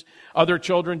directions. Other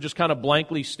children just kind of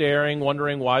blankly staring,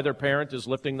 wondering why their parent is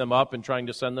lifting them up and trying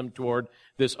to send them toward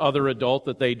this other adult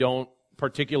that they don't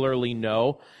particularly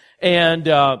know. And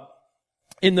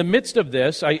in the midst of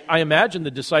this, I imagine the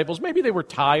disciples, maybe they were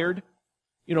tired.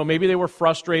 You know, maybe they were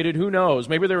frustrated, who knows?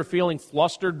 Maybe they were feeling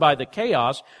flustered by the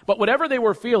chaos, but whatever they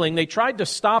were feeling, they tried to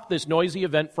stop this noisy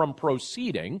event from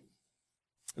proceeding,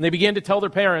 and they began to tell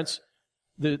their parents,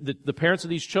 the parents of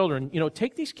these children, you know,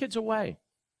 take these kids away.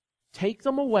 Take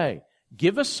them away.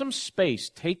 Give us some space.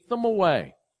 Take them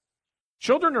away.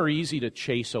 Children are easy to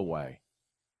chase away.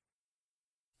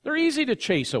 They're easy to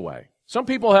chase away. Some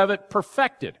people have it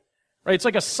perfected, right? It's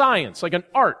like a science, like an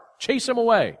art. Chase them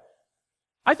away.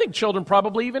 I think children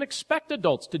probably even expect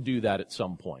adults to do that at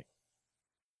some point.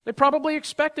 They probably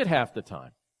expect it half the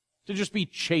time, to just be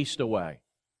chased away.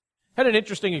 I had an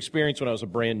interesting experience when I was a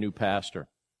brand new pastor.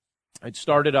 I'd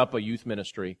started up a youth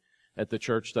ministry at the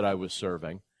church that I was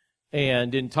serving,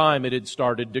 and in time it had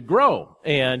started to grow,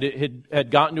 and it had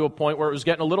gotten to a point where it was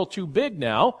getting a little too big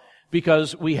now,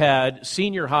 because we had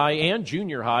senior high and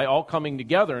junior high all coming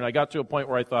together, and I got to a point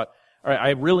where I thought, all right, I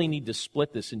really need to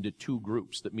split this into two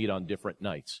groups that meet on different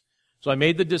nights. So I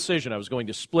made the decision I was going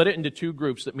to split it into two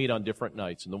groups that meet on different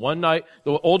nights. And the one night,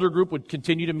 the older group would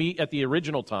continue to meet at the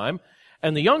original time,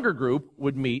 and the younger group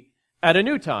would meet at a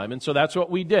new time. And so that's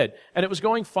what we did. And it was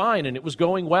going fine, and it was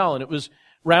going well, and it was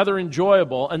rather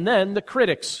enjoyable. And then the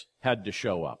critics had to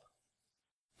show up.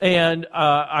 And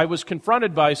I was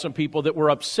confronted by some people that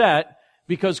were upset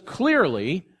because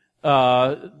clearly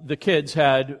the kids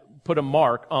had put a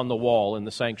mark on the wall in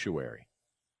the sanctuary.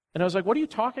 And I was like, what are you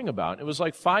talking about? It was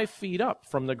like 5 feet up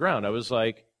from the ground. I was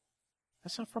like,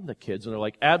 that's not from the kids. And they're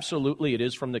like, absolutely, it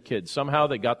is from the kids. Somehow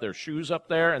they got their shoes up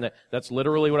there, and that's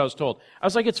literally what I was told. I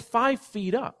was like, it's 5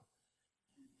 feet up.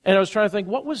 And I was trying to think,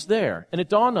 what was there? And it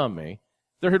dawned on me,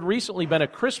 there had recently been a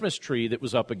Christmas tree that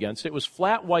was up against it. It was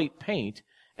flat white paint,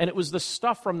 and it was the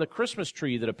stuff from the Christmas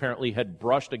tree that apparently had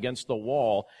brushed against the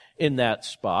wall in that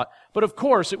spot. But of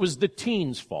course, it was the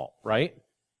teens' fault, right?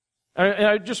 And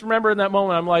I just remember in that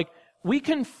moment, I'm like, we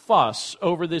can fuss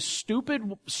over this stupid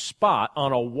spot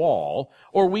on a wall,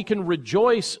 or we can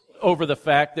rejoice over the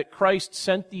fact that Christ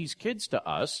sent these kids to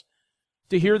us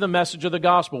to hear the message of the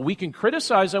gospel. We can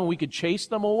criticize them, we could chase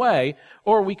them away,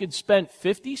 or we could spend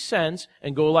 50 cents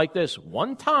and go like this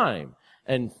one time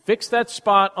and fix that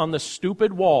spot on the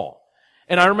stupid wall.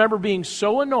 And I remember being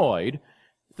so annoyed,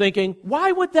 thinking,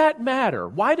 why would that matter?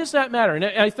 Why does that matter? And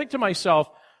I think to myself,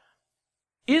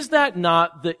 is that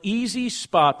not the easy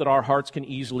spot that our hearts can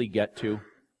easily get to?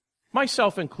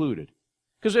 Myself included.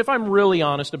 Because if I'm really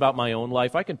honest about my own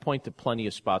life, I can point to plenty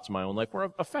of spots in my own life where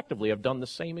effectively I've done the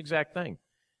same exact thing.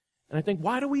 And I think,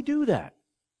 why do we do that?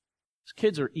 These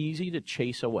kids are easy to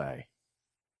chase away.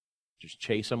 Just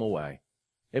chase them away.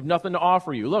 They have nothing to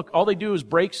offer you. Look, all they do is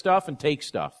break stuff and take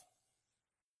stuff.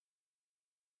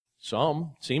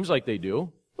 Some, seems like they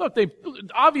do. Look,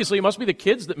 obviously it must be the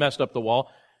kids that messed up the wall.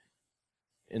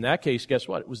 In that case, guess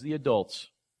what? It was the adults.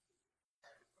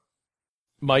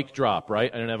 Mic drop, right?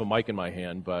 I didn't have a mic in my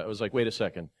hand, but I was like, wait a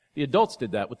second. The adults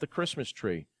did that with the Christmas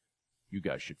tree. You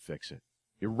guys should fix it.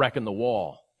 You're wrecking the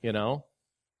wall, you know?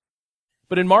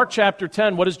 But in Mark chapter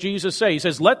 10, what does Jesus say? He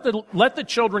says, let the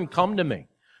children come to me.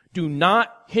 Do not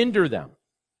hinder them,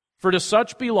 for to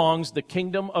such belongs the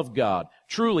kingdom of God.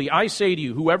 Truly, I say to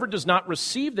you, whoever does not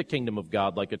receive the kingdom of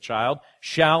God like a child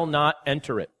shall not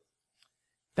enter it.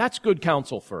 That's good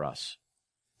counsel for us.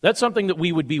 That's something that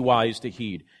we would be wise to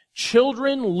heed.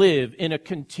 Children live in a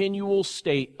continual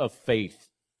state of faith.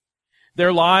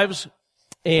 Their lives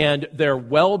and their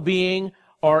well-being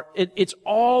it's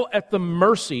all at the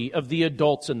mercy of the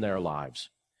adults in their lives.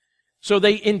 So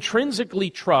they intrinsically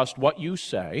trust what you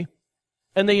say,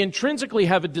 and they intrinsically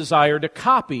have a desire to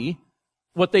copy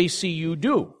what they see you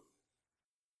do.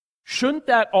 Shouldn't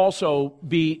that also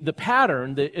be the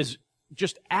pattern that is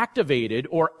just activated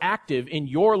or active in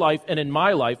your life and in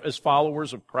my life as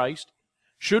followers of Christ?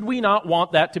 Should we not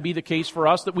want that to be the case for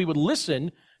us, that we would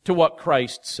listen to what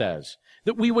Christ says,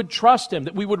 that we would trust him,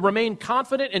 that we would remain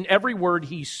confident in every word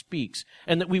he speaks,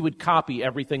 and that we would copy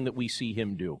everything that we see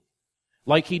him do,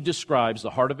 like he describes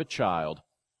the heart of a child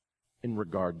in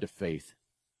regard to faith.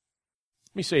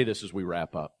 Let me say this as we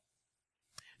wrap up.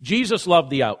 Jesus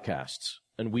loved the outcasts,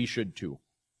 and we should too.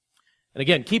 And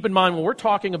again, keep in mind, when we're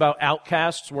talking about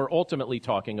outcasts, we're ultimately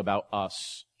talking about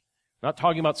us. We're not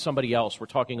talking about somebody else, we're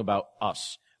talking about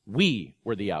us. We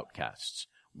were the outcasts.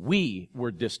 We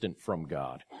were distant from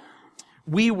God.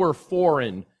 We were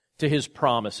foreign to his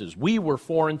promises. We were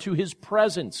foreign to his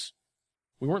presence.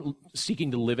 We weren't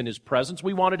seeking to live in his presence.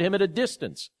 We wanted him at a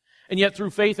distance. And yet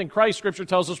through faith in Christ, Scripture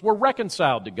tells us we're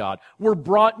reconciled to God. We're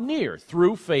brought near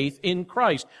through faith in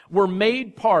Christ. We're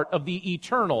made part of the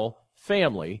eternal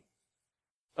family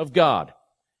of God.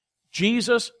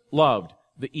 Jesus loved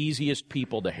the easiest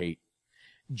people to hate.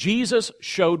 Jesus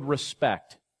showed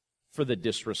respect for the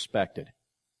disrespected.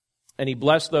 And he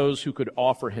blessed those who could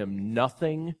offer him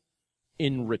nothing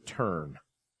in return.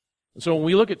 And so when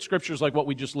we look at scriptures like what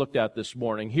we just looked at this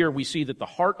morning, here we see that the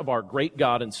heart of our great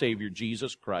God and Savior,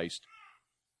 Jesus Christ,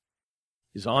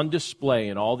 is on display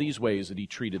in all these ways that he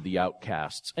treated the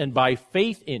outcasts. And by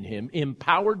faith in him,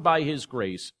 empowered by his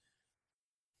grace,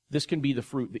 this can be the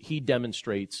fruit that he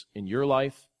demonstrates in your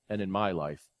life and in my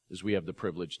life as we have the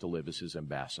privilege to live as his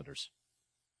ambassadors.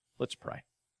 Let's pray.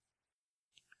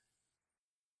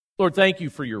 Lord, thank you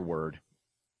for your word.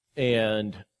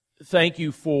 And thank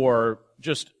you for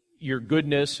just your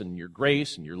goodness and your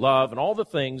grace and your love and all the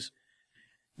things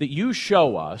that you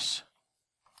show us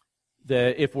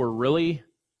that if we're really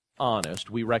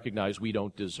honest, we recognize we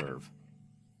don't deserve.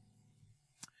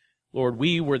 Lord,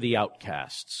 we were the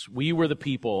outcasts. We were the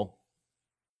people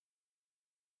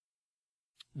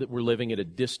that were living at a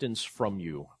distance from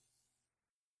you.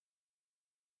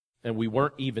 And we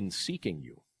weren't even seeking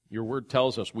you. Your word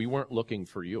tells us we weren't looking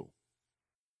for you.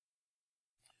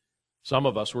 Some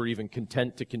of us were even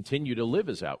content to continue to live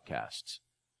as outcasts.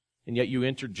 And yet you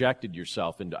interjected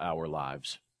yourself into our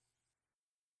lives.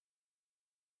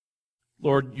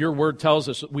 Lord, your word tells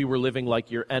us that we were living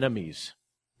like your enemies.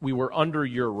 We were under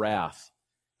your wrath.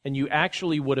 And you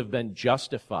actually would have been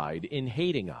justified in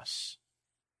hating us.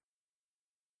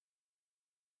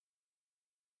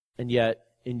 And yet,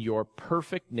 in your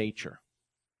perfect nature,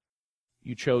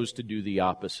 you chose to do the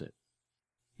opposite.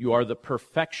 You are the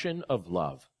perfection of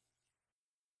love.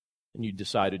 And you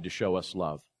decided to show us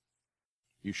love.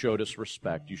 You showed us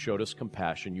respect. You showed us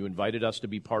compassion. You invited us to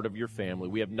be part of your family.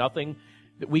 We have nothing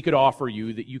that we could offer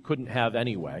you that you couldn't have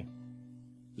anyway.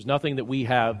 There's nothing that we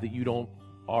have that you don't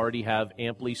already have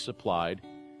amply supplied.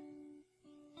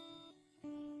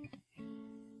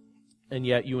 And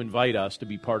yet you invite us to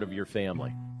be part of your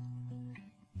family.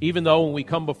 Even though when we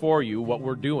come before you, what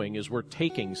we're doing is we're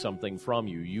taking something from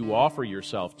you. You offer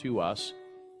yourself to us,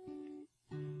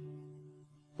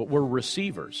 but we're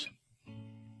receivers.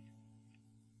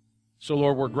 So,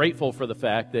 Lord, we're grateful for the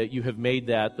fact that you have made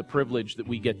that the privilege that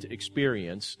we get to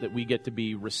experience, that we get to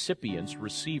be recipients,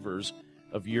 receivers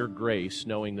of your grace,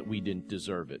 knowing that we didn't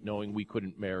deserve it, knowing we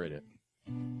couldn't merit it.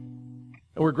 And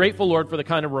we're grateful, Lord, for the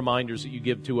kind of reminders that you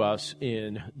give to us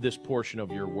in this portion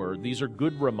of your word. These are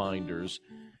good reminders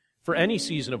for any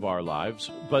season of our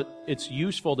lives, but it's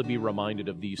useful to be reminded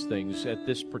of these things at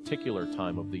this particular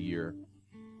time of the year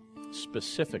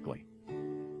specifically.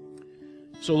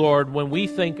 So, Lord, when we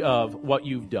think of what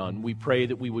you've done, we pray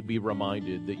that we would be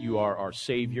reminded that you are our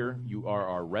Savior, you are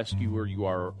our rescuer, you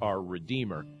are our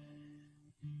Redeemer,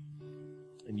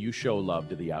 and you show love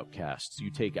to the outcasts.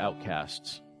 You take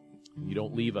outcasts, and you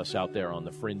don't leave us out there on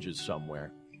the fringes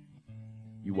somewhere.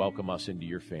 You welcome us into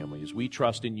your family. As we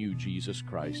trust in you, Jesus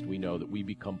Christ, we know that we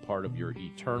become part of your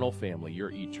eternal family,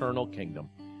 your eternal kingdom.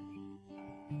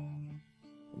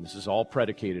 And this is all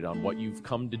predicated on what you've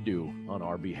come to do on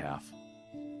our behalf.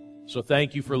 So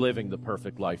thank you for living the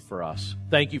perfect life for us.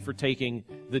 Thank you for taking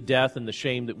the death and the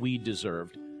shame that we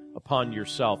deserved upon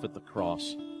yourself at the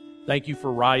cross. Thank you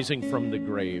for rising from the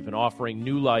grave and offering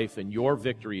new life and your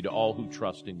victory to all who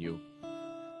trust in you.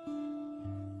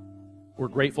 We're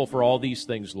grateful for all these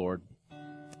things, Lord,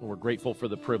 and we're grateful for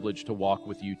the privilege to walk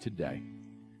with you today.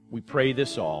 We pray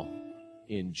this all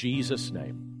in Jesus'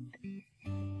 name.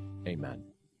 Amen.